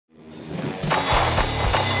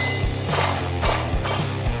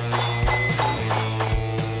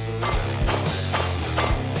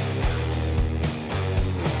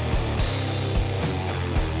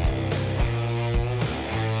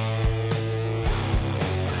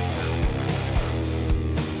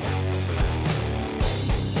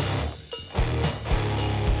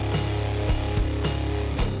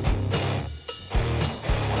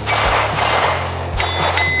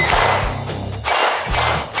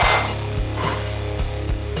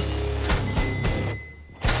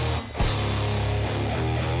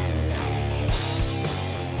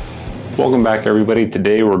Welcome back, everybody.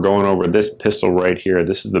 Today we're going over this pistol right here.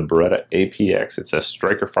 This is the Beretta APX. It's a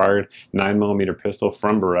striker fired 9mm pistol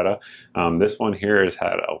from Beretta. This one here has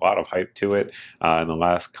had a lot of hype to it in the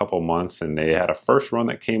last couple months, and they had a first run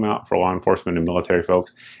that came out for law enforcement and military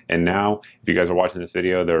folks, and now if you guys are watching this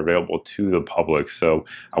video, they're available to the public. So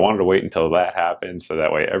I wanted to wait until that happened so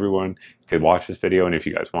that way everyone could watch this video, and if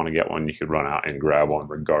you guys want to get one, you could run out and grab one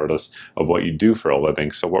regardless of what you do for a living.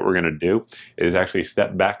 So what we're going to do is actually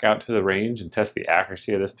step back out to the range and test the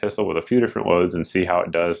accuracy of this pistol with a few different loads and see how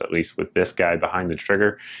it does, at least with this guy behind the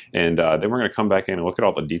trigger. And then we're going to come back in and look at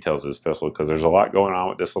all the details of this pistol, because there's a lot going on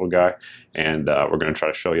with this little guy, and we're going to try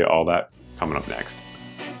to show you all that coming up next.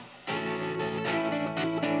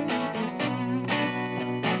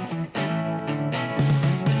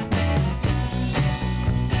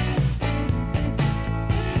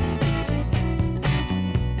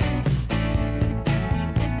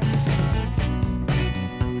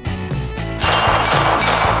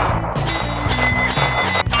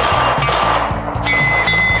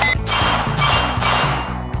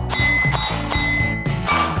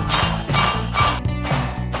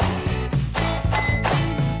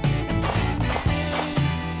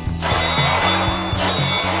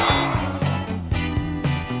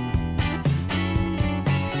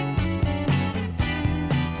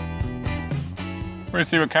 We're going to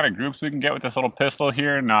see what kind of groups we can get with this little pistol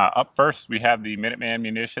here. And up first, we have the Minuteman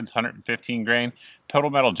Munitions 115 grain total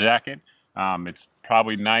metal jacket. It's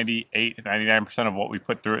probably 98-99% of what we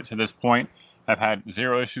put through it to this point. I've had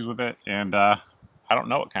zero issues with it, and I don't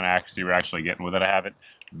know what kind of accuracy we're actually getting with it. I haven't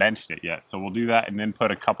benched it yet. So we'll do that and then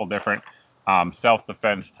put a couple different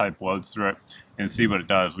self-defense type loads through it and see what it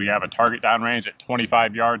does. We have a target downrange at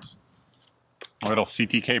 25 yards. A little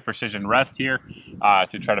CTK precision rest here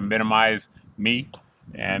to try to minimize me,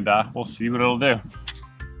 and we'll see what it'll do.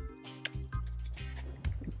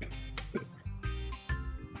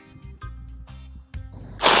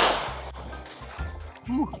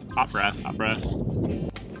 Ooh, hot breath, hot breath.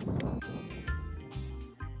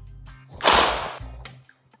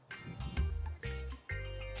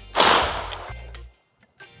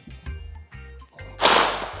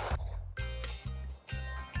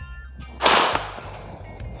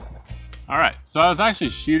 All right, so I was actually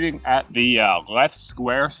shooting at the left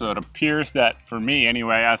square, so it appears that, for me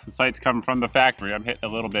anyway, as the sight's coming from the factory, I'm hitting a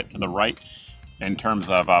little bit to the right in terms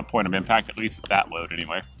of point of impact, at least with that load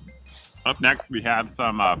anyway. Up next, we have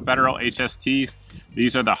some Federal HSTs.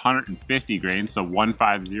 These are the 150 grain, so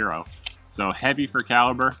 150. So heavy for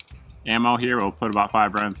caliber. Ammo here, we'll put about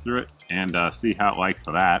 5 rounds through it and see how it likes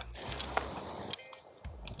to that.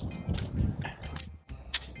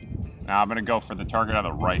 Now I'm going to go for the target on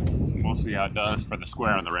the right. We'll see how it does for the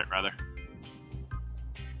square on the right, rather.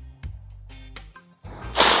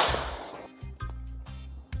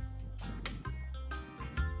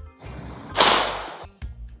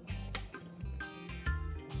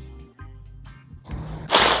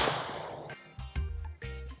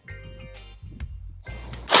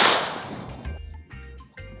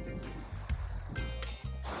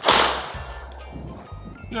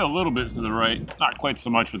 Yeah, a little bit to the right, not quite so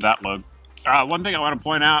much with that load. One thing I want to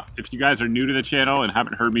point out, if you guys are new to the channel and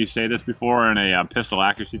haven't heard me say this before in a pistol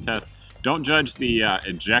accuracy test, don't judge the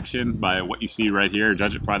ejection by what you see right here.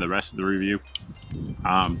 Judge it by the rest of the review.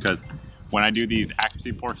 Because when I do these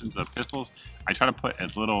accuracy portions of pistols, I try to put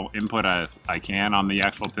as little input as I can on the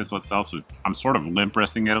actual pistol itself. So I'm sort of limp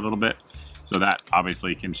wristing it a little bit. So that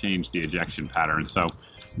obviously can change the ejection pattern. So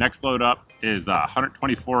next load up is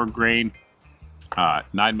 124 grain.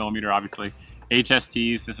 9mm, obviously.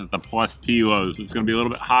 HSTs, this is the plus PUOs. It's going to be a little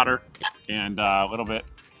bit hotter and a little bit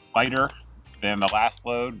lighter than the last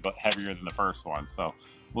load, but heavier than the first one. So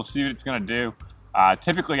we'll see what it's going to do.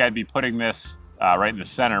 Typically, I'd be putting this right in the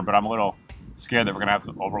center, but I'm a little scared that we're going to have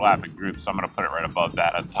some overlapping groups, so I'm going to put it right above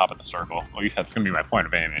that at the top of the circle. At least that's going to be my point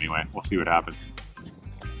of aim anyway. We'll see what happens.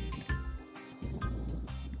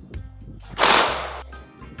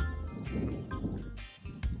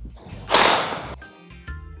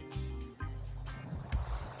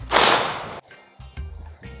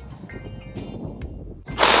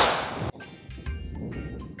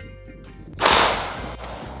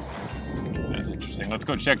 Let's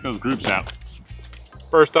go check those groups out.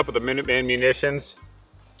 First up with the Minuteman Munitions.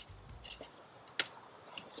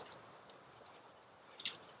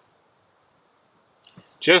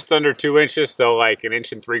 Just under 2 inches, so like 1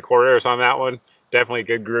 3/4 inches on that one. Definitely a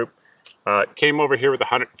good group. Came over here with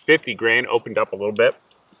 150 grain, opened up a little bit.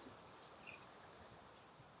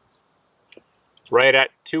 right at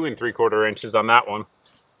 2 3/4 inches on that one.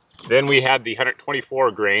 Then we had the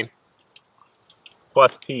 124 grain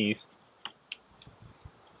plus P's.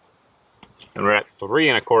 And we're at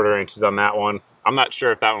 3¼ inches on that one. I'm not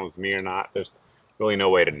sure if that one was me or not. There's really no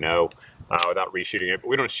way to know without reshooting it. But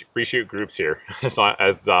we don't reshoot groups here,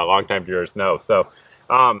 as longtime viewers know. So,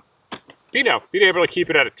 you know, being able to keep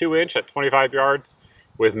it at a 2" at 25 yards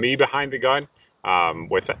with me behind the gun,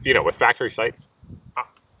 with factory sights,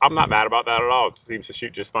 I'm not mad about that at all. It seems to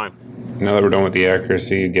shoot just fine. Now that we're done with the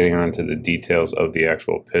accuracy, getting on to the details of the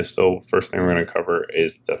actual pistol, first thing we're going to cover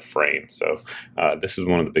is the frame. So this is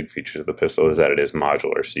one of the big features of the pistol, is that it is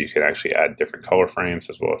modular. So you can actually add different color frames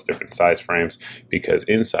as well as different size frames, because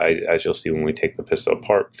inside, as you'll see when we take the pistol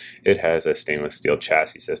apart, it has a stainless steel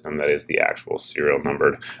chassis system that is the actual serial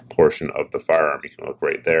numbered portion of the firearm. You can look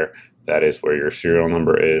right there. That is where your serial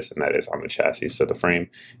number is, and that is on the chassis. So the frame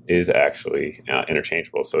is actually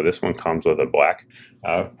interchangeable. So this one comes with a black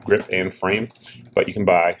grip and frame, but you can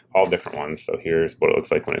buy all different ones. So here's what it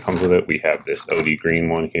looks like when it comes with it. We have this OD green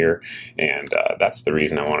one here, and that's the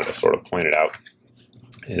reason I wanted to sort of point it out,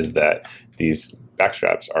 is that these back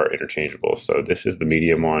straps are interchangeable. So this is the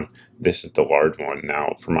medium one, this is the large one.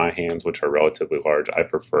 Now for my hands, which are relatively large, I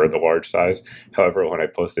prefer the large size. However, when I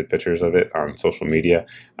posted pictures of it on social media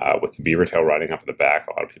with the beaver tail riding up the back,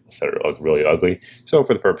 a lot of people said it looked really ugly. So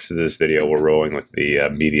for the purpose of this video, we're rolling with the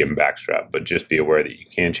medium back strap, but just be aware that you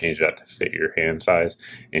can change that to fit your hand size,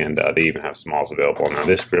 and they even have smalls available. Now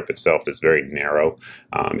this grip itself is very narrow.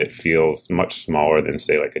 It feels much smaller than,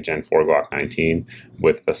 say, like a Gen 4 Glock 19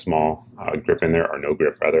 with a small grip in there, or no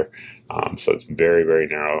grip rather. So it's very, very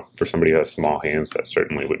narrow. For somebody who has small hands, that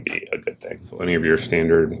certainly would be a good thing. So any of your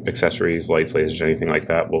standard accessories, lights, lasers, anything like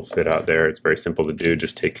that will fit out there. It's very simple to do.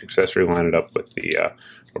 Just take your accessory, line it up with the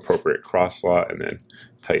appropriate cross slot, and then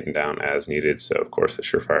tighten down as needed. So of course the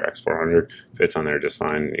Surefire X400 fits on there just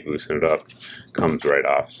fine. You loosen it up, comes right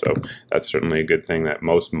off. So that's certainly a good thing that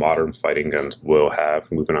most modern fighting guns will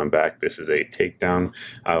have. Moving on back, this is a takedown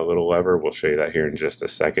little lever. We'll show you that here in just a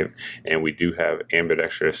second. And we do have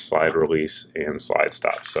ambidextrous slide release and slide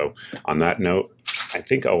stop. So on that note, I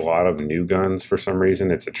think a lot of new guns, for some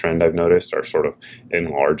reason, it's a trend I've noticed, are sort of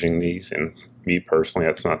enlarging these. And me personally,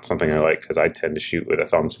 that's not something I like, because I tend to shoot with a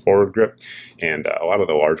thumbs forward grip, and a lot of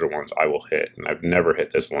the larger ones I will hit, and I've never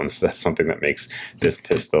hit this one. So that's something that makes this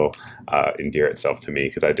pistol endear itself to me,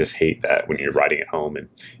 because I just hate that when you're riding at home and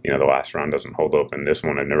the last round doesn't hold open. This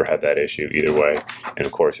one, I've never had that issue either way, and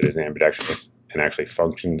of course it is ambidextrous and actually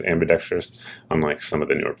functions ambidextrous, unlike some of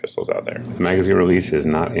the newer pistols out there. The magazine release is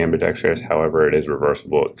not ambidextrous, however it is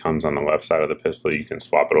reversible. It comes on the left side of the pistol. You can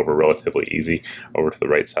swap it over relatively easy over to the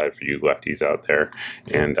right side for you lefties out there.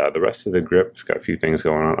 And the rest of the grip has got a few things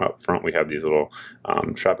going on. Up front we have these little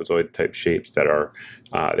trapezoid type shapes that are,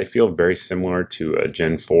 they feel very similar to a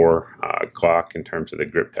Gen 4 Glock in terms of the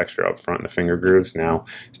grip texture up front and the finger grooves. Now,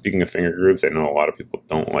 speaking of finger grooves, I know a lot of people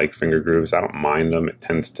don't like finger grooves. I don't mind them. It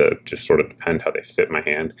tends to just sort of depend how they fit my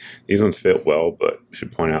hand. These ones fit well, but I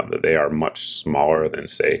should point out that they are much smaller than,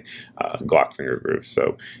 say, Glock finger grooves.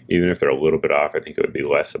 So even if they're a little bit off, I think it would be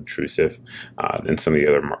less obtrusive than some of the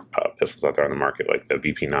other pistols out there on the market, like the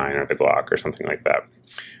VP9 or the Glock or something like that.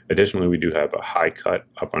 Additionally, we do have a high cut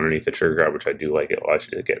up underneath the trigger guard, which I do like. It allows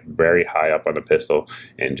you to get very high up on the pistol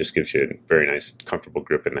and just gives you a very nice, comfortable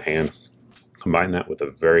grip in the hand. Combine that with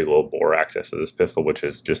a very low bore access of this pistol, which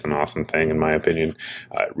is just an awesome thing in my opinion.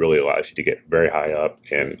 It really allows you to get very high up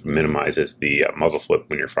and minimizes the muzzle flip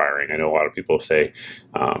when you're firing. I know a lot of people say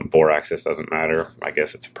bore access doesn't matter. I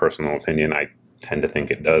guess it's a personal opinion. I tend to think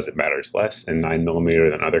it does. It matters less in 9mm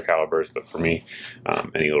than other calibers, but for me,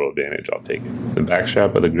 any little advantage, I'll take it. The back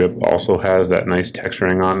strap of the grip also has that nice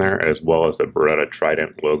texturing on there, as well as the Beretta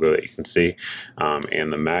Trident logo that you can see.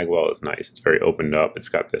 And the mag well is nice. It's very opened up. It's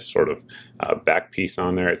got this sort of back piece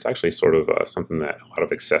on there. It's actually sort of something that a lot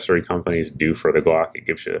of accessory companies do for the Glock. It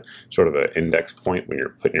gives you sort of an index point when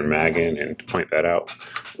you're putting your mag in, and to point that out,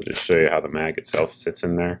 we'll just show you how the mag itself sits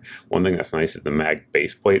in there. One thing that's nice is the mag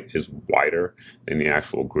base plate is wider than the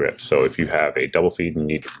actual grip. So if you have a double feed and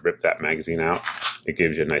you need to rip that magazine out, it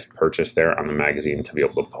gives you a nice purchase there on the magazine to be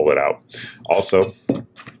able to pull it out. Also,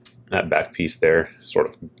 that back piece there sort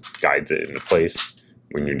of guides it into place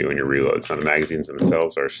when you're doing your reloads. Now the magazines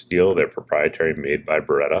themselves are steel. They're proprietary, made by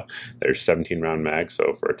Beretta. They're 17-round mags,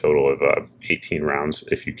 so for a total of 18 rounds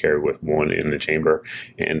if you carry with one in the chamber.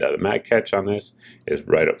 And the mag catch on this is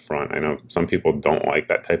right up front. I know some people don't like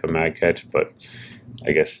that type of mag catch, but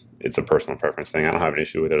I guess it's a personal preference thing. I don't have an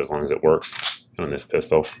issue with it as long as it works on this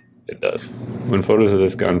pistol. it does. When photos of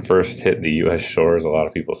this gun first hit the US shores, a lot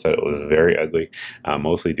of people said it was very ugly,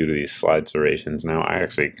 mostly due to these slide serrations. Now, I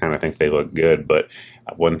actually kind of think they look good, but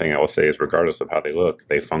one thing I will say is regardless of how they look,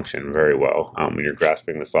 they function very well. When you're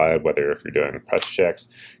grasping the slide, whether if you're doing press checks,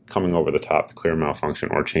 coming over the top, the clear malfunction,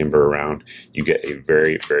 or chamber around, you get a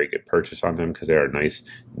very, very good purchase on them because they are nice,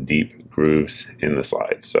 deep grooves in the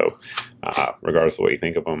slide. So regardless of what you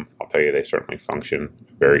think of them, I'll tell you they certainly function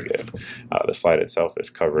very good. The slide itself is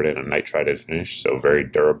covered in a nitrided finish, so very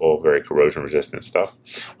durable, very corrosion resistant stuff.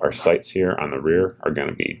 Our sights here on the rear are going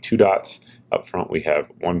to be 2 dots. Up front we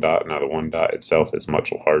have 1 dot. Now the 1 dot itself is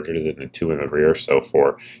much larger than the 2 in the rear, so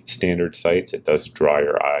for standard sights it does draw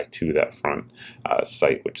your eye to that front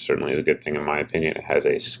sight, which certainly is a good thing in my opinion. It has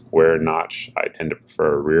a square notch. I tend to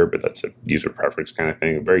prefer a rear, but that's a user preference kind of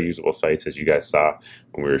thing. Very usable sights, as you guys saw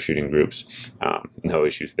when we were shooting groups. No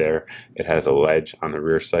issues there. It has a ledge on the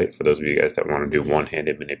rear sight for those of you guys that want to do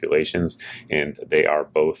one-handed manipulations, and they are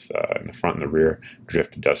both in the front and the rear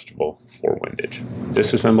drift adjustable for windage.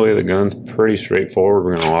 Disassembly of the gun's pretty straightforward.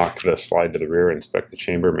 We're going to lock the slide to the rear, inspect the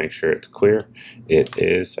chamber, make sure it's clear. It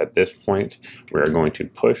is. At this point, we are going to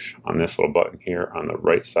push on this little button here on the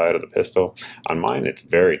right side of the pistol. On mine, it's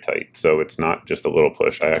very tight, so it's not just a little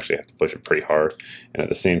push. I actually have to push it pretty hard, and at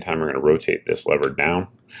the same time, we're going to rotate this lever down.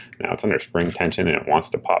 Now it's under spring tension and it wants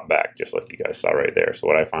to pop back, just like you guys saw right there. So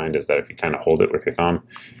what I find is that if you kind of hold it with your thumb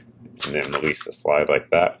and then release the slide like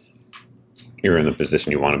that, you're in the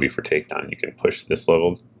position you want to be for takedown. You can push this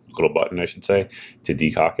little button, I should say, to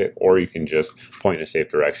decock it, or you can just point in a safe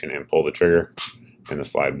direction and pull the trigger, and the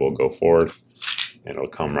slide will go forward and it'll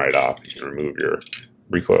come right off. You can remove your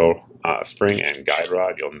recoil spring and guide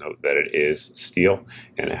rod. You'll note that it is steel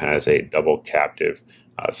and it has a double captive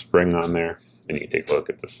spring on there. And you can take a look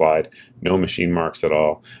at the slide. No machine marks at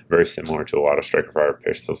all. Very similar to a lot of striker fire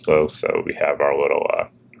pistols though. So we have our little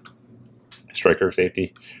striker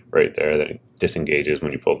safety right there that disengages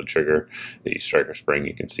when you pull the trigger. The striker spring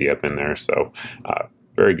you can see up in there. So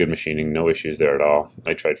very good machining, no issues there at all.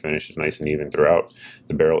 Nitride finish is nice and even throughout.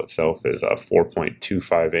 The barrel itself is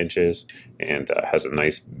 4.25 inches and has a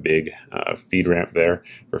nice big feed ramp there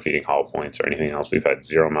for feeding hollow points or anything else. We've had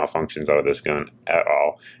 0 malfunctions out of this gun at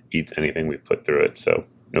all. Eats anything we've put through it, so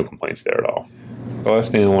no complaints there at all. The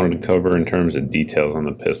last thing I wanted to cover in terms of details on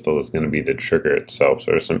the pistol is going to be the trigger itself.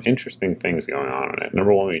 So there's some interesting things going on it.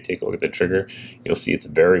 Number one, when you take a look at the trigger, you'll see it's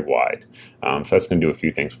very wide. So that's going to do a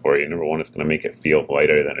few things for you. Number one, it's going to make it feel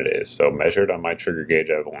lighter than it is. So measured on my trigger gauge,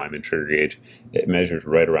 I have a Lyman trigger gauge, it measures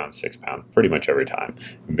right around 6 pounds pretty much every time.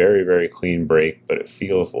 Very, very clean break, but it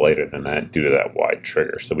feels lighter than that due to that wide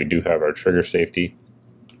trigger. So we do have our trigger safety,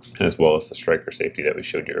 as well as the striker safety that we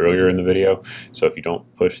showed you earlier in the video. So if you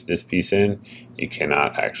don't push this piece in, you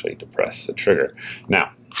cannot actually depress the trigger.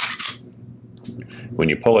 Now, when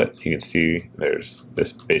you pull it, you can see there's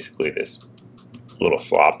basically this little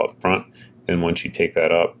slop up front, and once you take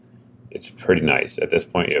that up, it's pretty nice. At this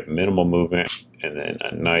point, you have minimal movement and then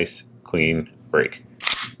a nice clean break.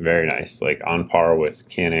 Very nice, like on par with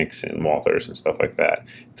Canics and Walthers and stuff like that.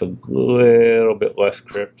 It's a little bit less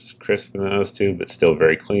crisp than those two, but still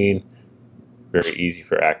very clean, very easy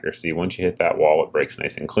for accuracy. Once you hit that wall, it breaks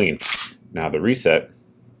nice and clean. Now the reset,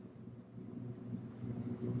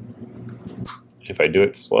 if I do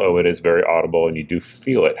it slow, it is very audible and you do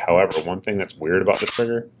feel it. However, one thing that's weird about the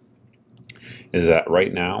trigger is that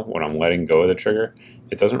right now, when I'm letting go of the trigger,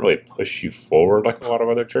 it doesn't really push you forward like a lot of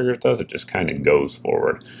other triggers does. It just kind of goes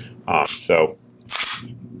forward. So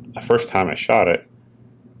the first time I shot it,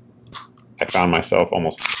 I found myself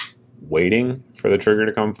almost waiting for the trigger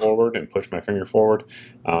to come forward and push my finger forward.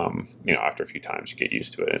 You know, after a few times, you get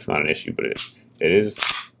used to it. It's not an issue, but it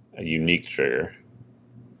is a unique trigger.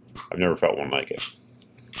 I've never felt one like it.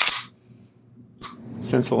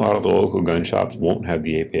 Since a lot of the local gun shops won't have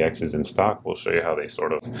the APXs in stock, we'll show you how they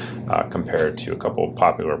sort of compare to a couple of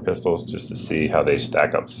popular pistols just to see how they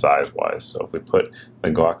stack up size-wise. So if we put the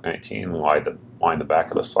Glock 19 and line the back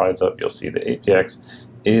of the slides up, you'll see the APX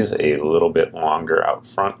is a little bit longer out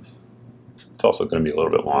front. It's also going to be a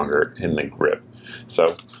little bit longer in the grip.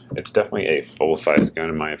 So it's definitely a full-size gun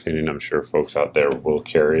in my opinion. I'm sure folks out there will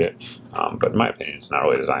carry it, but in my opinion it's not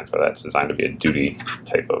really designed for that. It's designed to be a duty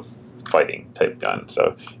type of fighting type gun.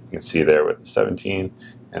 So you can see there with the 17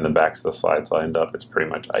 and the backs of the slides lined up, it's pretty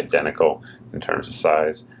much identical in terms of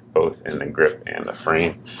size, both in the grip and the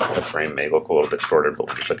frame. The frame may look a little bit shorter, but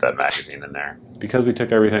when you put that magazine in there, Because we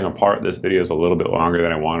took everything apart, this video is a little bit longer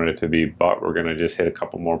than I wanted it to be, but we're going to just hit a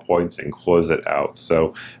couple more points and close it out.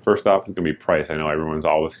 So first off is going to be price. I know everyone's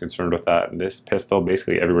always concerned with that. And this pistol,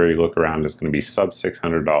 basically everywhere you look around, is going to be sub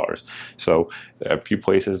 $600. So a few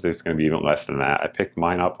places it's going to be even less than that. I picked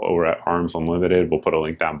mine up over at Arms Unlimited. We'll put a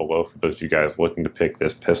link down below for those of you guys looking to pick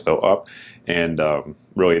this pistol up. And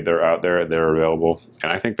really, they're out there, they're available,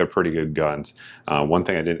 and I think they're pretty good guns. One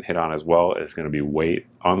thing I didn't hit on as well is going to be weight.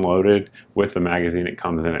 Unloaded with the magazine, it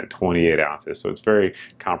comes in at 28 ounces, so it's very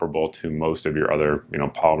comparable to most of your other,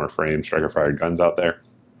 polymer frame striker fired guns out there.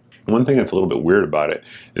 One thing that's a little bit weird about it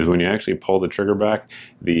is when you actually pull the trigger back,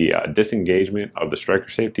 the disengagement of the striker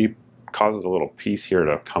safety causes a little piece here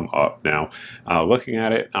to come up. Now, looking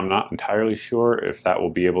at it, I'm not entirely sure if that will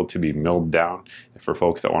be able to be milled down. For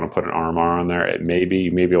folks that want to put an RMR on there, it may be,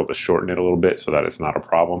 you may be able to shorten it a little bit so that it's not a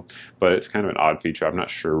problem, but it's kind of an odd feature. I'm not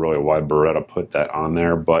sure really why Beretta put that on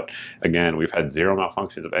there, but again, we've had zero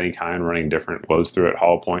malfunctions of any kind running different loads through it,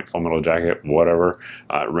 hollow point, full metal jacket, whatever.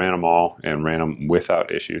 Ran them all and ran them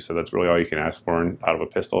without issue, so that's really all you can ask for out of a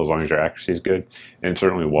pistol, as long as your accuracy is good, and it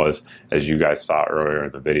certainly was, as you guys saw earlier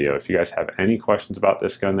in the video. If you guys have any questions about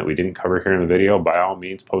this gun that we didn't cover here in the video, by all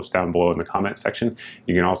means post down below in the comment section.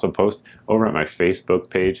 You can also post over at my Facebook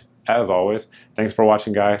page. As always, thanks for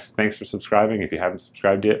watching, guys. Thanks for subscribing. If you haven't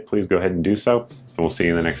subscribed yet, please go ahead and do so, and we'll see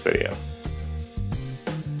you in the next video.